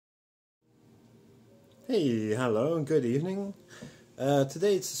Hey, hello, and good evening.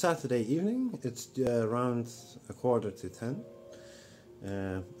 Today it's Saturday evening. It's around 9:45.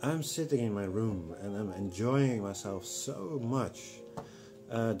 I'm sitting in my room and I'm enjoying myself so much.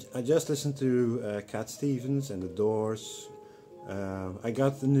 I just listened to Cat Stevens and The Doors. I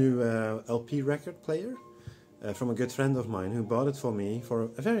got the new LP record player from a good friend of mine who bought it for me for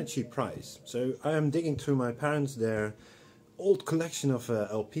a very cheap price. So I am digging through my parents' their old collection of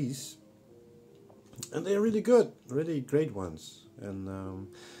LPs. And they're really good, really great ones. And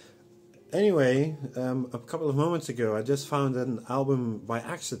anyway, a couple of moments ago I just found an album by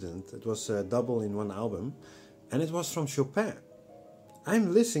accident. It was a double in one album, and it was from Chopin.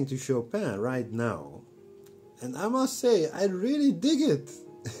 I'm listening to Chopin right now, and I must say, I really dig it.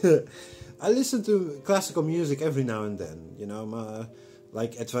 I listen to classical music every now and then, you know,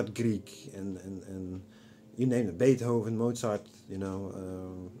 like Edvard Grieg and you name it, Beethoven, Mozart, you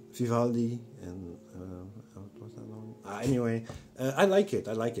know, Vivaldi, and what was that one? Anyway, I like it,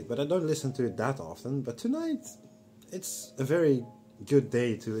 but I don't listen to it that often. But tonight, it's a very good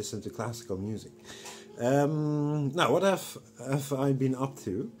day to listen to classical music. Now, what have I been up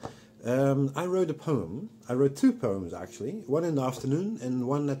to? I wrote a poem. I wrote two poems, actually. One in the afternoon and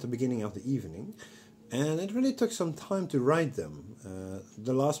one at the beginning of the evening. And it really took some time to write them.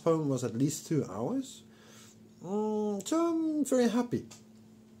 The last poem was at least 2 hours. So I'm very happy.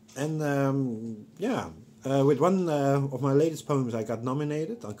 And with one of my latest poems I got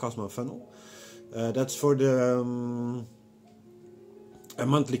nominated on Cosmofunnel. That's for the a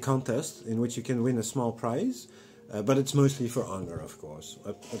monthly contest in which you can win a small prize. But it's mostly for honor, of course.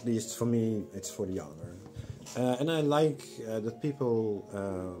 At least for me, it's for the honor. And I like that people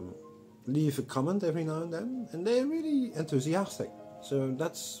leave a comment every now and then, and they're really enthusiastic. So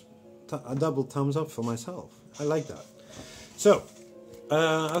that's a double thumbs up for myself. I like that. So,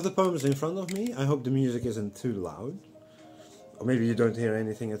 I have the poems in front of me. I hope the music isn't too loud. Or maybe you don't hear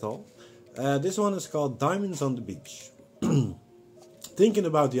anything at all. This one is called Diamonds on the Beach. Thinking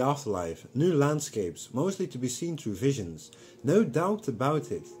about the afterlife, new landscapes, mostly to be seen through visions. No doubt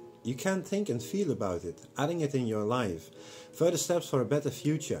about it. You can think and feel about it, adding it in your life. Further steps for a better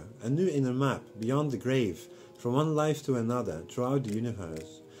future, a new inner map, beyond the grave, from one life to another, throughout the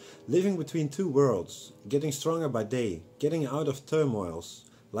universe. Living between two worlds, getting stronger by day, getting out of turmoils,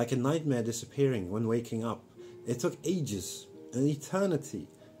 like a nightmare disappearing when waking up. It took ages, an eternity.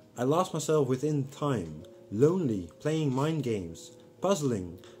 I lost myself within time, lonely, playing mind games,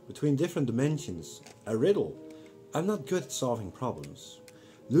 puzzling between different dimensions, a riddle. I'm not good at solving problems.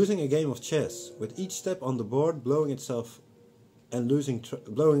 Losing a game of chess, with each step on the board blowing up itself and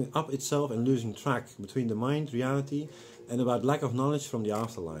losing track between the mind, reality, and about lack of knowledge from the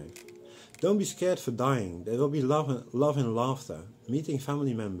afterlife. Don't be scared for dying. There will be love and laughter, meeting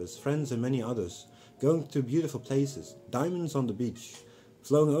family members, friends and many others, going to beautiful places, diamonds on the beach,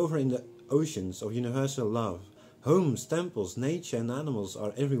 flowing over in the oceans of universal love. Homes, temples, nature and animals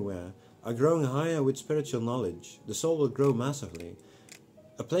are everywhere, are growing higher with spiritual knowledge. The soul will grow massively.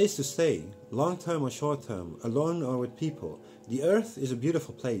 A place to stay, long term or short term, alone or with people. The earth is a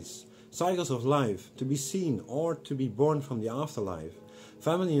beautiful place. Cycles of life, to be seen or to be born from the afterlife.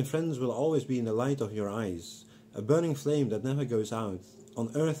 Family and friends will always be in the light of your eyes. A burning flame that never goes out,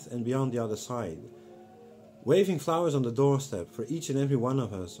 on earth and beyond the other side. Waving flowers on the doorstep for each and every one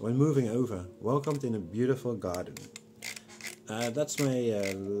of us when moving over, welcomed in a beautiful garden. That's my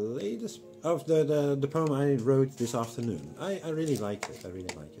latest of the poem I wrote this afternoon. I really like it. I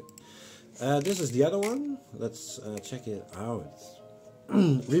really like it. This is the other one. Let's check it out.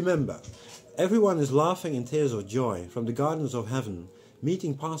 Remember, everyone is laughing in tears of joy from the gardens of heaven,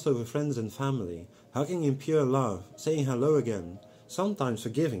 meeting Passover friends and family, hugging in pure love, saying hello again, sometimes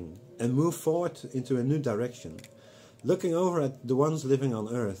forgiving, and move forward into a new direction. Looking over at the ones living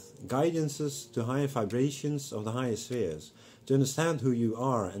on earth, guidances to higher vibrations of the higher spheres, to understand who you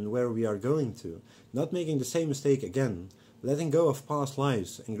are and where we are going to, not making the same mistake again, letting go of past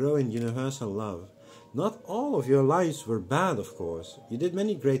lives and grow in universal love. Not all of your lives were bad, of course. You did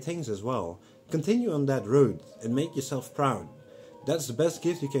many great things as well. Continue on that road and make yourself proud. That's the best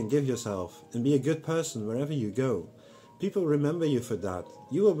gift you can give yourself, and be a good person wherever you go. People remember you for that.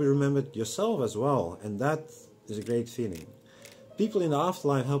 You will be remembered yourself as well, and that is a great feeling. People in the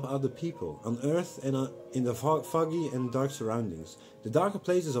afterlife help other people, on earth and in the foggy and dark surroundings, the darker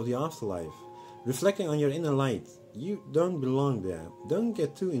places of the afterlife. Reflecting on your inner light, you don't belong there. Don't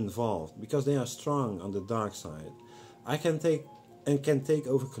get too involved, because they are strong on the dark side. Can take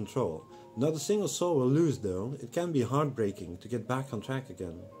over control. Not a single soul will lose though. It can be heartbreaking to get back on track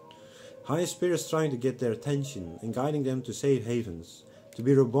again. Higher spirits trying to get their attention and guiding them to safe havens, to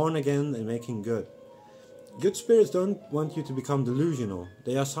be reborn again and making good. Good spirits don't want you to become delusional.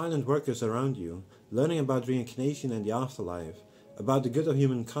 They are silent workers around you. Learning about reincarnation and the afterlife, about the good of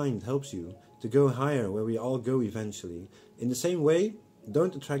humankind helps you to go higher where we all go eventually. In the same way,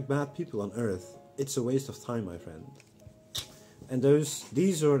 don't attract bad people on earth. It's a waste of time, my friend. And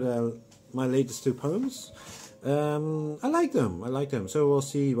these are my latest 2 poems. I like them. So we'll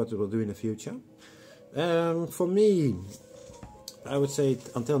see what we will do in the future. For me, I would say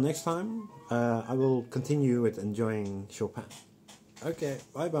until next time, I will continue with enjoying Chopin. Okay,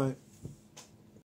 bye bye.